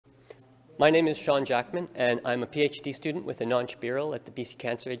My name is Shaun Jackman, and I'm a PhD student with Ananch Biral at the BC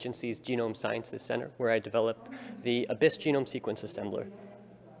Cancer Agency's Genome Sciences Center, where I develop the Abyss Genome Sequence Assembler.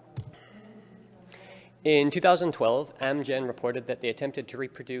 In 2012, Amgen reported that they attempted to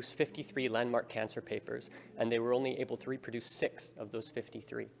reproduce 53 landmark cancer papers, and they were only able to reproduce 6 of those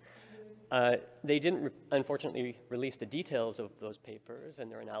 53. They didn't, unfortunately, release the details of those papers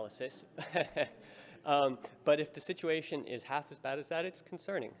and their analysis. But if the situation is half as bad as that, it's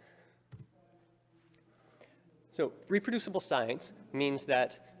concerning. So reproducible science means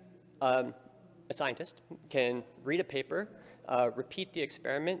that a scientist can read a paper, repeat the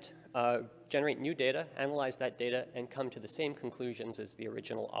experiment, generate new data, analyze that data, and come to the same conclusions as the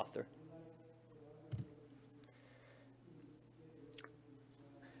original author.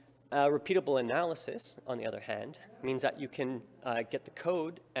 Repeatable analysis, on the other hand, means that you can get the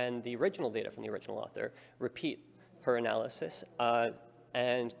code and the original data from the original author, repeat her analysis,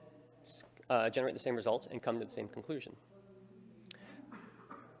 and generate the same results and come to the same conclusion.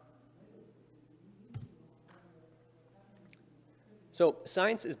 So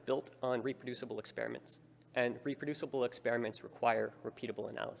science is built on reproducible experiments, and reproducible experiments require repeatable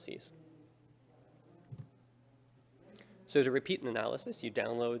analyses. So to repeat an analysis, you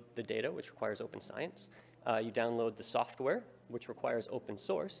download the data, which requires open science. You download the software, which requires open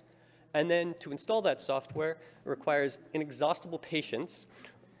source. And then to install that software requires inexhaustible patience,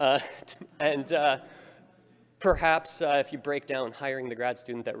 and perhaps, if you break down, hiring the grad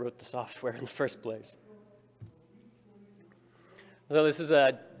student that wrote the software in the first place. So this is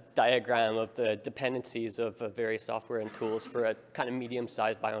a diagram of the dependencies of various software and tools for a kind of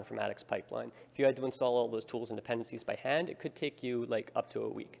medium-sized bioinformatics pipeline. If you had to install all those tools and dependencies by hand, it could take you like up to a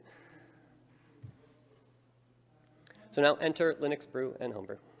week. So now enter Linuxbrew and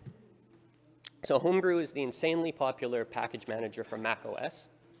Homebrew. So Homebrew is the insanely popular package manager for Mac OS.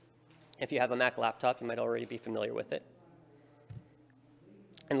 If you have a Mac laptop, you might already be familiar with it.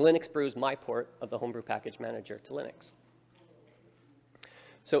 And Linuxbrew is my port of the Homebrew package manager to Linux.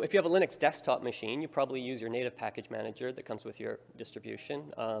 So if you have a Linux desktop machine, you probably use your native package manager that comes with your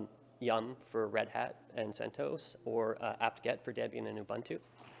distribution, Yum for Red Hat and CentOS, or apt-get for Debian and Ubuntu.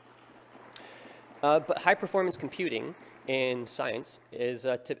 But high-performance computing in science is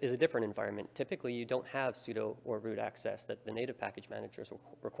a different environment. Typically, you don't have sudo or root access that the native package managers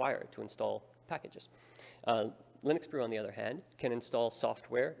require to install packages. Linuxbrew, on the other hand, can install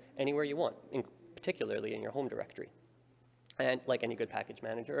software anywhere you want, particularly in your home directory. And like any good package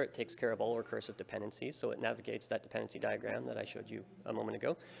manager, it takes care of all recursive dependencies, so it navigates that dependency diagram that I showed you a moment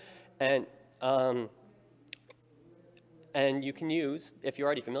ago. And you can use, if you're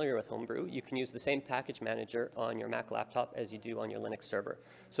already familiar with Homebrew, you can use the same package manager on your Mac laptop as you do on your Linux server.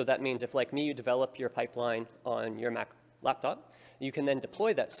 So that means if, like me, you develop your pipeline on your Mac laptop, you can then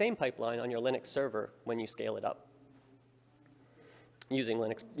deploy that same pipeline on your Linux server when you scale it up using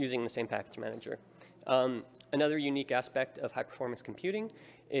the same package manager. Another unique aspect of high-performance computing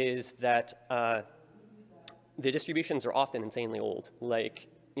is that the distributions are often insanely old, like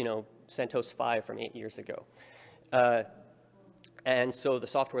CentOS 5 from 8 years ago. And so the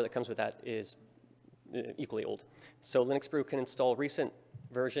software that comes with that is equally old. So Linuxbrew can install recent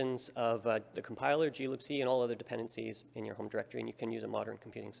versions of the compiler, glibc, and all other dependencies in your home directory, and you can use a modern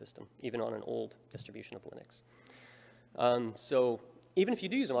computing system, even on an old distribution of Linux. So even if you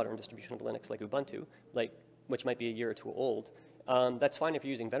do use a modern distribution of Linux like Ubuntu, which might be a year or two old, that's fine if you're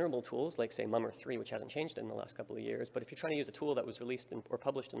using venerable tools like, say, Mummer 3, which hasn't changed in the last couple of years. But if you're trying to use a tool that was released or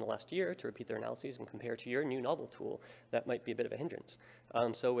published in the last year to repeat their analyses and compare to your new novel tool, that might be a bit of a hindrance.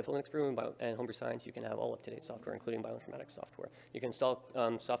 So with Linuxbrew and Homebrew-Science, you can have all up-to-date software, including bioinformatics software. You can install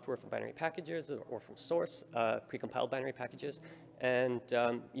software from binary packages or from source, precompiled binary packages. And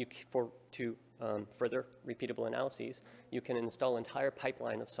to further repeatable analyses, you can install an entire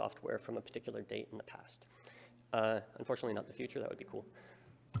pipeline of software from a particular date in the past. Unfortunately, not the future. That would be cool.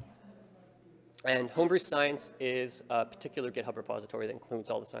 And Homebrew-Science is a particular GitHub repository that includes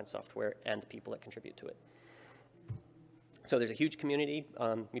all the science software and the people that contribute to it. So there's a huge community.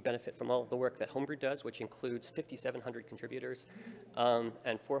 We benefit from all of the work that Homebrew does, which includes 5,700 contributors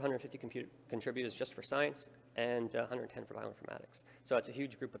and 450 contributors just for science and 110 for bioinformatics. So it's a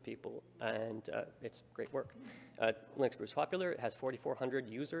huge group of people, and it's great work. Linuxbrew is popular. It has 4,400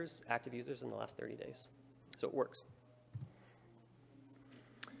 users, active users in the last 30 days. So it works.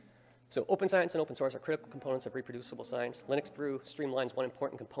 So open science and open source are critical components of reproducible science. Linuxbrew streamlines one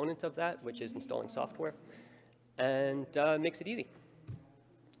important component of that, which is installing software, and makes it easy.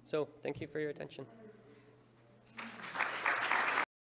 So thank you for your attention.